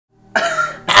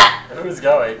Who's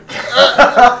going? Okay,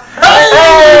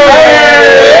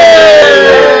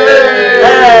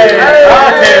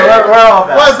 we're all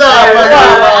back. What's up?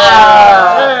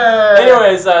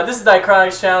 Anyways, this is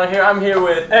Dychronic's channel here. I'm here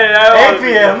with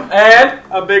APM and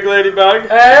a big ladybug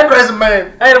and Crazy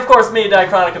man. and of course me,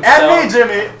 Dychronic himself. And me,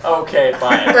 Jimmy. Okay,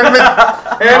 fine. And me.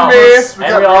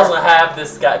 And we also have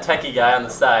this guy, techie guy on the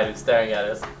side who's staring at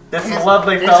us. This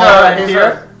lovely fella right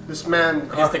here. This man.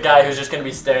 He's the guy who's just going to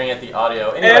be staring at the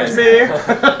audio. Anyways, and me.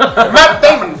 Matt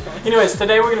Damon. Anyways,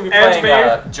 today we're going to be playing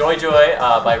Joy Joy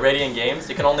by Radiant Games.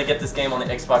 You can only get this game on the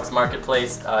Xbox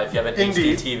Marketplace if you have an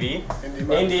HD TV.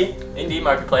 Indie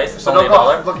Marketplace. It's only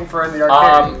 $1. Looking for in the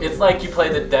arcade. It's like you play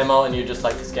the demo and you're just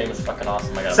like, this game is fucking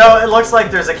awesome. I gotta So it looks like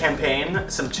there's a campaign,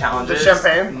 some challenges, The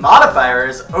champagne?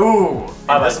 modifiers. Ooh,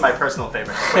 and this is my personal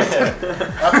favorite.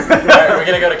 Alright, we're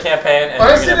going to go to campaign. And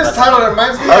I see this title. It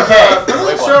reminds me of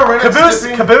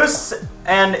Caboose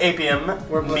and APM,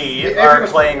 are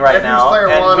playing right now,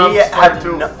 and we have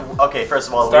okay, first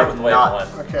of all,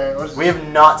 we have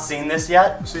not seen this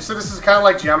yet. So you said this is kind of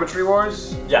like Geometry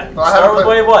Wars? Yeah, start with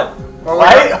wave 1.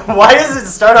 Why does it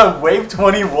start on wave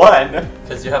 21?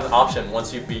 Because you have the option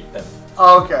once you beat them.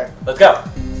 Oh, okay. Let's go.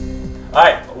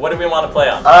 Alright, what do we want to play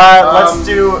on? Let's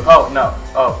do,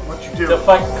 What you do? So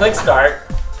click start.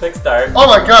 Click start. Oh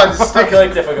my god, this stick.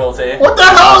 Click difficulty. What the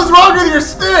hell is wrong with your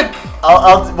stick?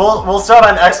 we'll start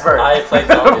on expert. I played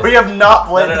We have not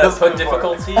played this put before.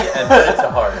 difficulty and put it to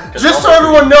hard. Just so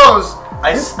everyone knows.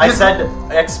 I said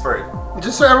expert.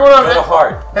 Just so everyone knows. Go to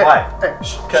hard. Why?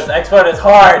 Because expert is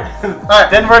hard. Alright,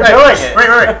 then we're doing it. Wait.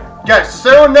 Guys, just so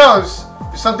everyone knows,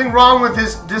 there's something wrong with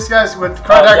this guy's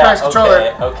Dychronic's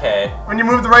controller. Okay. When you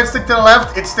move the right stick to the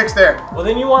left, it sticks there. Well,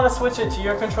 then you want to switch it to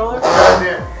your controller?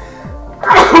 Yeah.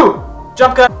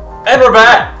 Jump cut. And we're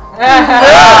back.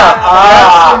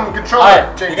 Some controller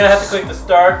changes. You're gonna have to click the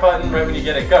start button right when you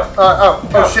get it. Go. Oh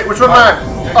shit, which one am I?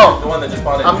 You're the one that just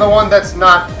spawned in. I'm the one that's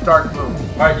not dark blue.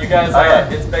 Alright, you guys,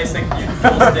 it's basic, you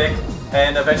full stick,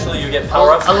 and eventually you get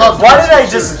power-ups. Why did I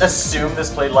just assume this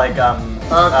played like,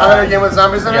 another game with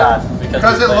zombies in it? Yeah,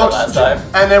 because it looks, last time.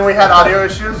 and then we had audio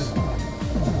issues.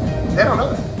 They don't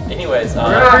know that. Anyways,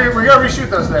 we're gonna reshoot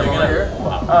those there over here.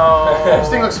 Wow. Oh. This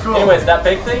thing looks cool. Anyways, that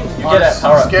big thing, you get a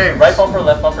power-up. Games. Right bumper,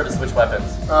 left bumper to switch weapons.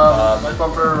 Left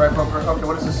bumper, right bumper. Okay,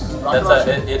 what is this? Is it rocket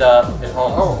launcher? It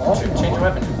homes. Change your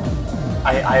weapon.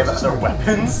 I have other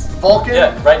weapons? Vulcan?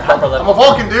 Yeah, right bumper, left I'm a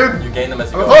Vulcan, dude. You gain them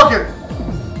as you I'm go. a Vulcan.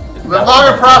 Live long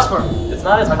and prosper. It's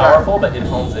not as powerful, but it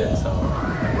hones in, so.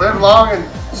 Live long and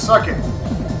suck it.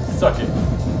 Suck it.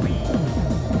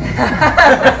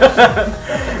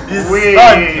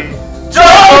 Right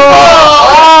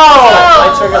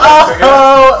trigger, left trigger.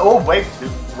 Oh, wait.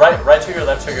 Right trigger,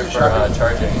 left trigger for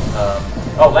charging.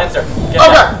 Lancer.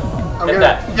 Get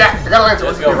that. Yeah, I got a Lancer.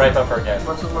 Let's go right bumper again.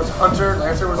 What's Hunter?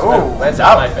 Lancer was Lancer's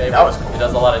my favorite. That was cool. It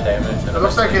does a lot of damage. It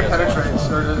looks like it penetrates,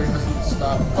 or it doesn't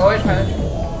stop. Oh, it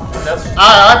penetrates.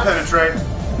 I penetrate.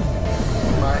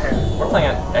 My hand. We're playing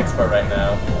on expert right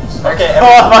now. Okay.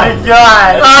 Oh my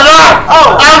god!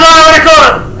 I'm not in the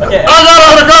corner! Okay. I'm not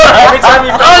in the corner! Every time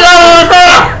you I'm not in the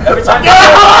corner! Every time you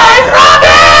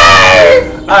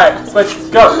Alright, switch.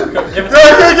 Go. Give it to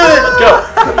me. Let's go.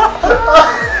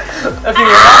 Okay,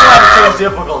 you're not allowed to change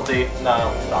difficulty. No,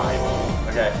 fine.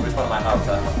 Okay, which one am I?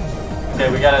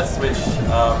 Okay, we gotta switch.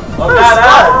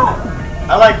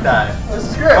 I like that. This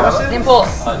is good. How much is it?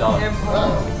 Impulse.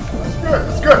 $1.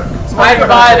 It's good. I'd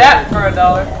buy that for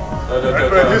 $1. Go.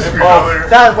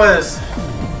 That was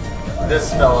this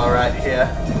fella right here.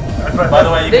 By the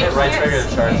way, you can hit right trigger to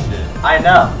charge shit. I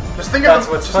know. Just think That's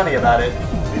what's funny about it.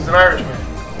 He's an Irishman.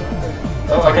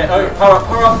 Okay, power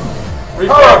up.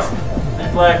 Reflex.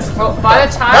 Well, by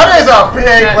the time That is a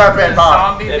big weapon,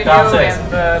 Bob. zombie It video bounces.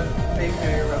 and the big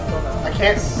video, I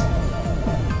can't.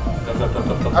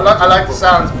 I like the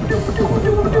sounds. I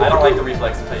don't like the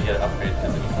reflex until you get an upgrade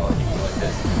because then you can go like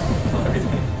this.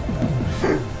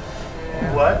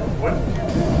 What?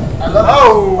 I love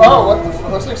what the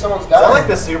fuck? Looks like someone's died. Is that like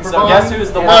the Super Bowl? So guess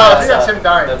who's the one I think that's him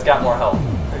dying. that's got more health?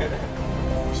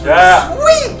 Yeah.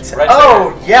 Sweet! Right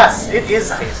oh, yes, it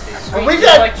is tasty. We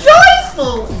got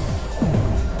joyful!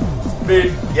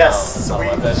 Speed. Yes, sweet.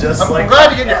 I'm glad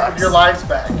to get your lives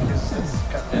back.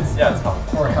 It's fun.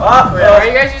 Or health. Why are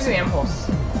you guys using Impulse?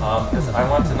 Because I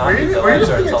want to not Were use you the just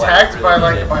laser being until attacked I by really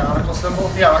like need a it. bionicle symbol?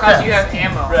 Yeah, like Because that. you have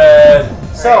ammo. Red.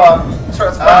 So,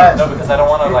 No, because I don't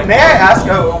want to like. may I ask,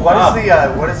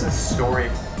 what is the story?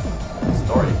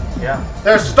 Story? Yeah.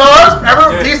 There's stars.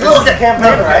 Dude, These this little is a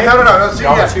campaign, right? No. See,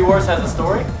 yeah. Geometry Wars has a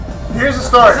story? Here's the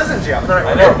story. This isn't Geometry.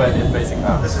 I know, but it's basic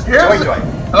now. This is Here's Joy Joy.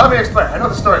 Let me explain. I know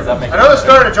the story. Does that make I know the sense?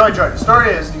 story to Joy Joy. The story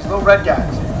is these little red guys.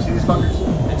 You see these fuckers?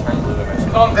 turn blue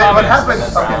eventually. What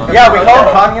happens? Okay. Yeah, we call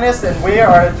them communists, and we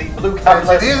are the blue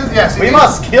capitalists. We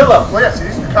must kill them. Well, yeah, see,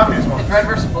 these are the communist ones. It's red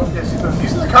versus blue. Yeah, see,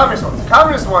 these are the communist ones. The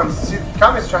communist ones, see, the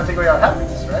communists are trying to take away our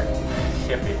happiness, right?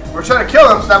 Hippie. We're trying to kill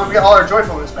them so that we get all our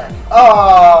joyfulness back.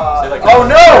 Oh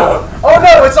no! Oh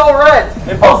no! It's all red.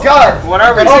 Oh god! What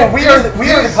are we? Oh, we are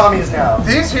the communists now.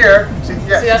 These here. See,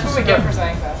 yeah, see that's what we get for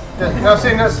saying that. Yeah, no,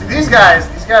 see, these guys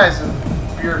are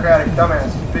bureaucratic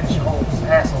dumbasses, bitch holes,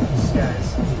 assholes. These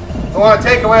guys. They want to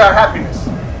take away our happiness.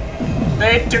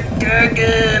 They took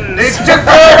again. They took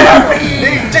again.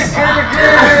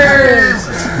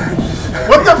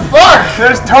 What the fuck?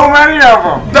 There's too many of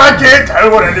them. I can't tell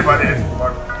what anybody is.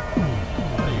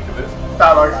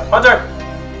 Hunter!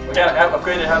 We got an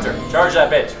upgraded Hunter. Charge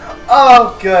that bitch.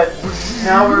 Oh, good.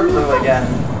 Now we're blue again.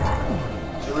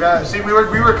 See, we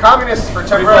were communists for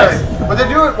temporarily. But they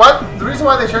do it. What? The reason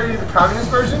why they showed you the communist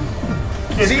version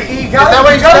is that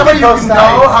way you can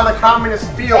know how the communists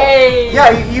feel. Hey.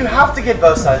 Yeah, you have to get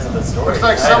both sides of the story. Looks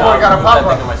like someone got a pop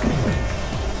up.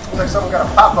 Looks like someone got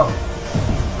a pop up.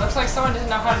 Looks like someone doesn't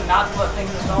know how to not let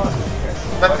things install on his computer.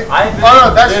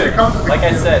 That shit comes with the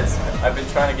computer. computer. I said, I've been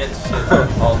trying to get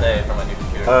shit all day from my new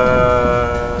computer.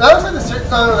 That was like the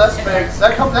no, that's fake.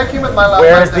 That came with my laptop.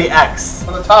 Where's the X?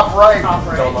 On the top right. Top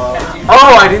right.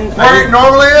 Oh, I didn't. Where it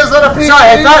normally is on a PC.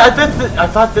 Sorry, I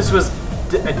thought this was.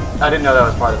 I didn't know that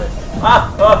was part of it.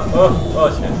 Oh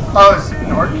shit. Oh, it's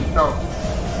Norton? No.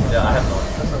 Yeah, I have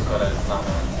Norton, but it's not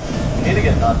Norton. You need to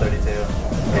get Not 32.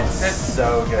 It's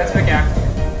so good. That's big acting.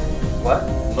 What?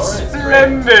 Norton is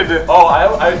Splendid. great. Oh,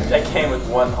 I came with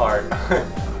one heart.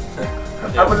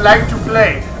 I would like to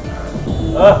play.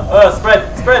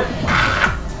 Spread.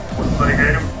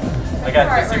 I got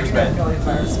Alright, super we're spread. gonna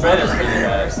kill these Spread is really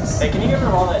bad. Hey, can you get rid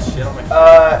of all that shit on my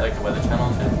phone? Like the weather channel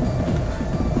and shit?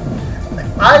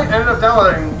 I ended up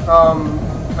downloading,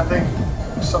 I think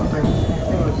something. I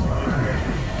think it was.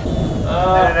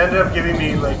 And it ended up giving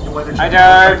me like the weather channel.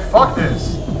 I was like, fuck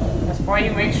this. That's why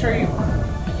you make sure you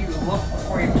look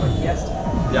before you click yes to it.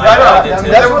 Yeah, I did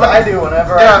too. That's what I do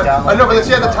whenever I download. I know, but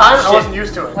see, at the time I wasn't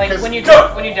used to it. Like when you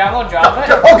download Java.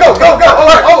 Go!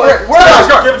 Where is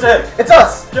it? Give it to him. It's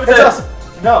us. Give it to him.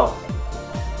 No.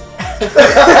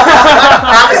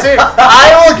 See,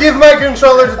 I will give my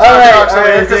controller to Alright,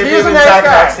 because he's a nice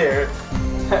guy. Here.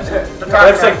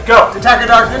 Let's say go. Attack of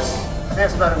Darkness.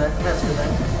 That's better name. That's a good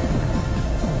name.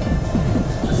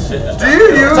 This shit just Do you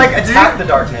use? It's like Attack the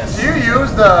Darkness. Do you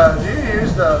use the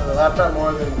laptop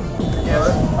more than the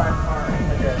other? By far.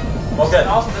 Okay. Well, good. And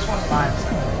also, this one's mine. So.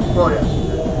 Well,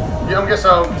 yeah. I'm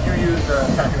guessing you use the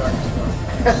Attack of Darkness more.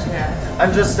 Yeah.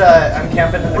 I'm just, I'm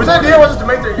camping in the Whose idea was it to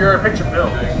make your picture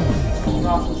build?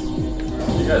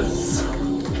 You guys.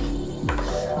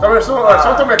 Someone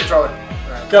told me a controller.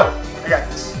 Go. I got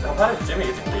this. Why did Jimmy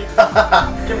get to keep?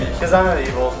 Give me. Because I'm an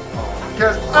evil.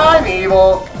 Because I'm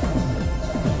evil.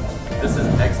 This is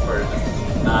expert. This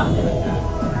is not even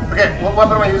good. Okay, what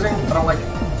weapon am I using? I don't like it.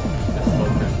 It's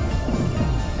spoken.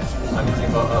 I'm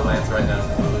using Lance right now.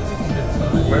 We're losing shit. So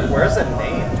Where's the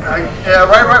name? Yeah,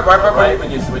 right. When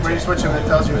you switch. When you switch them, it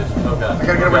tells you. Oh god. I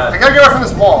gotta get away from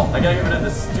this wall. I gotta get rid of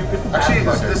this stupid. Actually,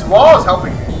 this wall is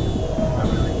helping me.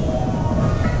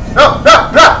 No! I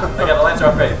got a Lancer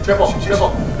upgrade. Triple. We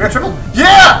got triple?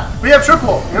 Yeah! We have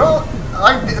triple. You know,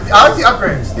 I like the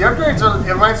upgrades. The upgrades are,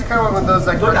 it reminds me kind of of those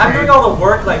like. Look, I'm doing all the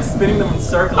work, like spinning them in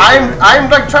circles. I'm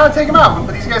like trying to take them out,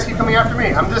 but these guys keep coming after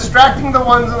me. I'm distracting the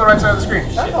ones on the right side of the screen.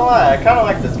 Not gonna lie, I kind of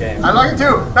like this game. I like it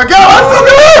too. Now go! Let's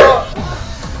do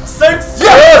it! 6!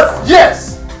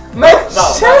 Yes!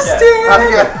 Majestic!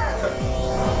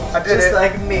 I did Just it.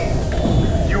 like me.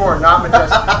 You are not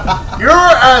majestic. You're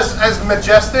as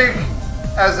majestic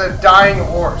as a dying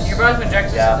horse. You're both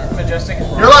majestic as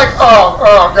well. You're like,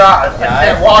 oh god, Yeah, I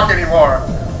can't walk anymore.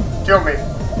 Kill me.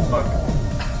 Fuck.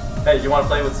 Hey, you want to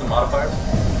play with some modifiers?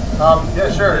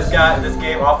 Yeah, sure. This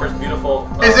game offers beautiful.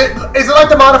 Is it like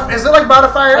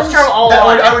modifiers? Let's turn them all that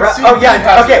on. I would see. Oh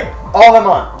yeah, okay. All of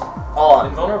them on. All on.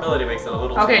 Invulnerability makes it a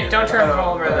little. Okay, too don't easy. turn them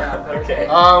all over that. Okay.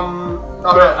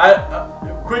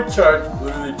 Quick charge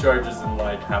literally charges in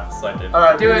like half a second.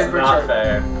 Alright, do it. It's not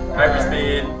fair.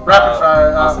 Hyperspeed. Rapid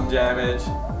fire. Awesome damage.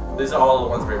 These are all the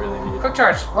ones we really need. Quick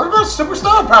charge. What about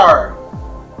superstar power?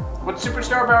 What's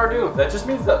superstar power do? That just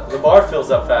means that the bar fills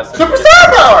up faster.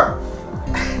 Superstar power!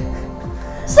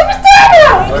 Superstar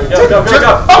power! Alright,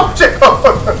 go. Oh shit!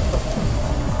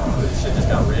 This shit just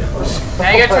got real.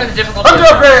 Now you gotta turn the difficulty. Hunter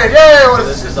upgrade! Yay! What is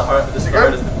This this? is the hardest. This is the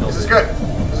Good? hardest to This is good.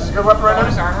 This is a good weapon right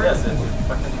Bonus now? armor. Yes, it's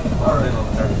fucking hard in on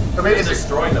the target. I mean, It's is it-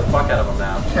 destroying the fuck out of them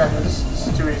now. Yeah, this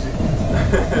is too easy.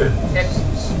 It's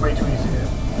This is way too easy.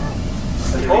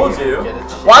 told you.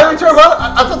 Why do we turn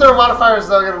I thought there were modifiers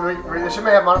that are going to be... They should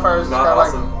have modifiers that kind of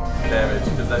like... damage.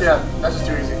 That's just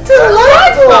too easy.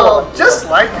 Delightful! Just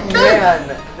like a game.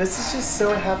 Man, this is just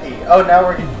so happy. Oh, now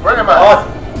we're getting... Where am I?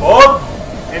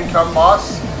 Income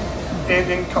boss.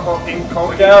 Income.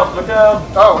 Look out! Look out!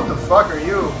 Oh, what the fuck are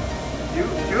you?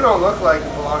 You don't look like you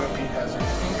belong in Beat Hazard.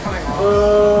 I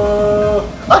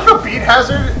like how Beat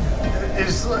Hazard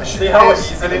is... See how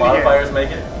easy the modifiers make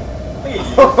it?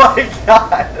 Oh my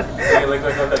god! Look.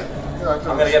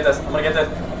 I'm gonna get this.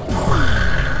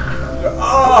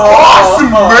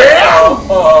 Awesome, man!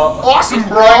 Awesome,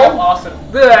 bro! Awesome.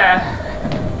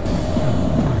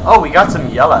 Oh, we got some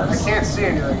yellows. I can't see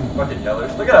anything. Fucking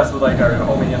yellers. Look at us with like our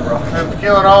homie and rock. I'm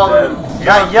killing all of them. We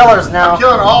got yellers now. I'm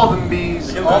killing all of them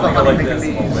bees. All the honey making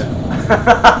bees.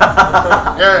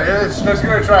 Yeah, let's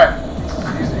give it a try. It's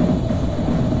easy.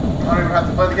 I don't even have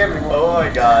to play the game anymore. Oh my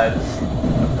god.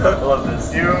 I love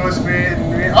this. You speed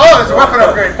me. Oh, there's a weapon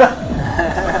upgrade.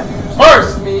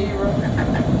 First!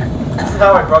 This is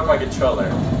how I broke my controller.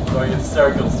 Going in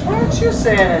circles. Why aren't you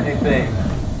saying anything?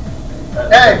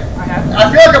 Hey!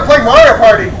 I feel like I'm playing Mario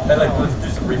Party! Hey, like, let's do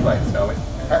some reflex, shall we?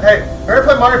 Hey, ready to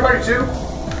play Mario Party 2?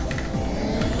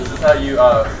 This is how you,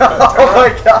 oh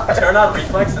my god! Turn on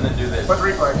reflex and then do this. What's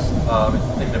reflex? It's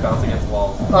the thing to bounce against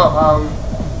walls. Oh,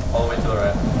 all the way to the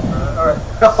right. Alright.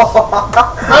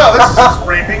 Oh, this is just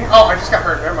raping. Oh, I just got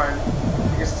hurt. Never mind.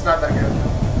 I guess it's not that good.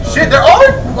 Shit, they're all...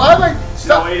 Why am I...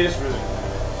 Stop. No, it is really...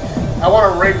 I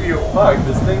want to rape you. Fuck,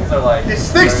 these things are like...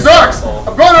 This thing sucks!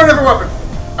 I'm going on a different weapon!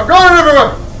 I'm going on a different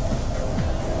weapon!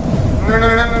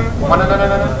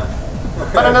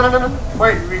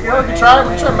 Wait, we can try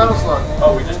Metal Slug.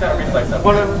 Oh, we just got reflex up.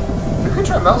 We can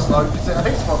try Metal Slug. I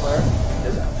think it's 4-player.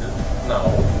 Is it?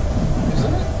 No.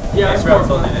 Isn't it? Yeah, it's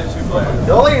 4-player. 2-player.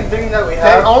 The only thing that we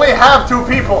have... They only have 2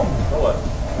 people. So what?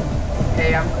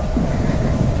 Hey,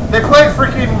 They play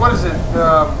freaking... What is it?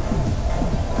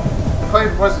 They play...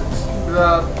 What is it?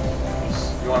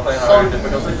 You want to play hard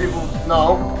difficulty? People...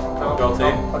 No. Difficulty.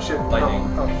 Oh shit. Lightning.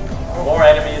 Oh. More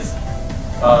enemies.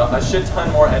 A shit ton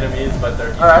more enemies, but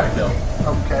they're easy to kill.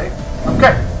 Okay.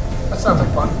 That sounds like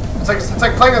fun. It's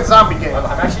like playing a zombie game.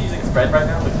 I'm actually using spread right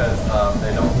now because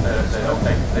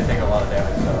they take a lot of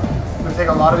damage. So. They take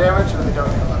a lot of damage, or they don't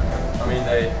take a lot of damage? I mean,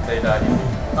 they die easy.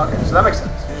 Okay, so that makes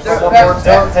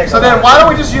sense. So then why don't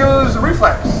we just use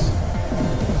reflex?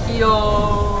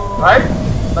 Heal. Right?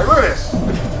 Like, look at this.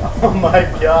 Oh my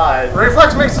god.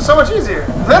 Reflex makes it so much easier.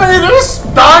 Then they're just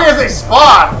dying as they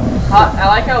spawn. I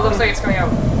like how it looks like it's coming out.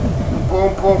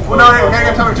 Boom, boom, boom. No, we gotta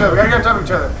get on top of each other. Gotta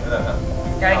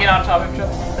get on top of each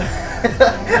other.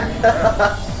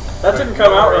 That didn't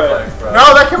come out right.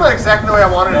 No, that came out exactly the way I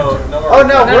wanted it to. Oh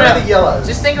no, where are the yellows?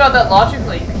 Just think about that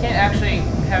logically. You can't actually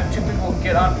have 2 people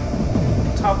get on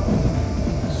top of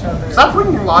each other. Stop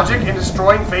bringing logic and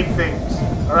destroying fake things.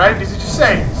 Alright? These are just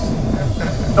sayings.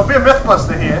 Don't be a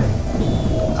mythbuster here.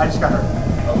 I just got hurt.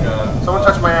 Oh god. Someone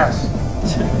touched my ass.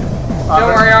 Don't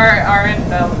worry, our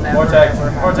intel never. Vortex.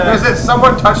 There's it.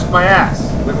 Someone touched my ass.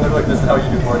 Look, this is how you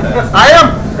do vortex. I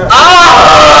am.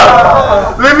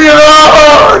 Ah! Leave me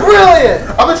alone! Brilliant!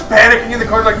 I'm just panicking in the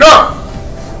corner, like, no!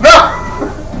 No!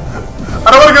 I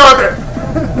don't want to go out there.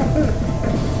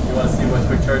 You want to see what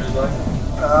quick charge is like?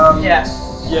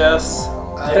 Yes. Yes.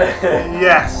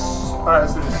 Yes. Alright,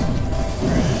 let's do this.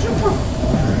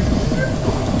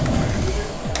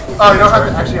 Oh, you don't have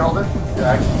to actually hold it? You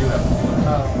actually do have to hold it.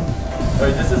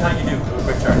 Wait, this is how you do a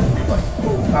quick charge. Reflex.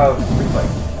 Oh.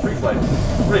 Reflex.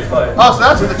 Oh, so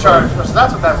that's what the charge. So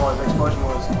that's what that was. The explosion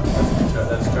was.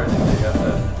 That's charging. You got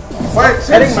that. Wait,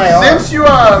 since you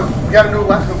got a new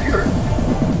computer,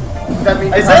 that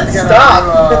means you have to get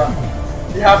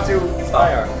you have to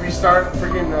restart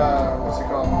freaking what's it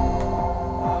called?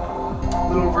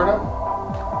 Little Inferno.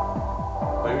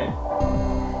 What do you mean?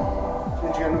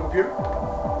 Didn't you get a new computer?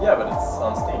 Yeah, but it's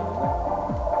on Steam, isn't it?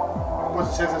 Was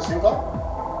it since the Steam Club?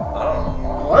 I don't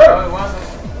know. Whatever. No, it wasn't.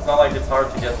 It's not like it's hard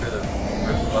to get through the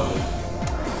levels.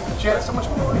 But you had so much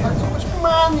money.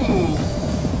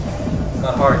 It's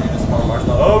not hard. You just spawn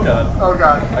marshmallow. Oh god. Oh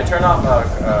god. I turn off. I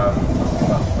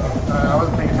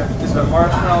wasn't paying attention. The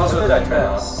marshmallows. What did I turn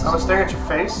off? I was staring at your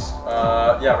face.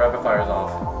 Yeah, rapid fire's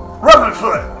off. Rapid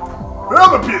fire.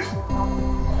 Rapid piece.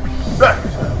 Back.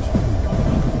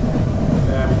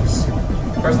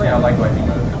 Personally, I like lightning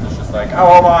mode because it's just like,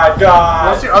 oh my god.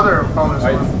 What's the other bonus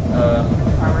one?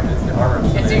 Armor. It's the armor.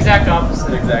 It's the exact opposite.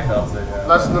 The exact opposite, yeah.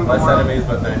 Less enemies,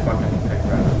 but they fucking pick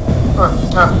random. Oh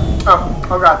god.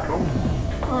 Oh god.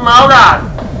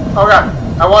 Oh god.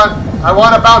 I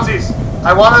want a bouncies.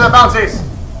 I wanted a bouncies.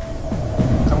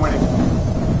 I'm winning.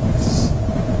 This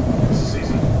is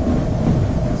easy.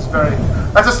 It's very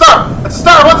That's a star! That's a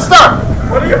star! I want the star!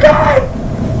 What are you got?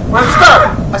 Where's the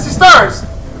star? I see stars!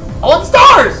 I want the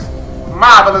stars!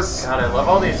 Marvelous! God, I love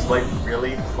all these like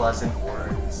really pleasant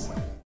words.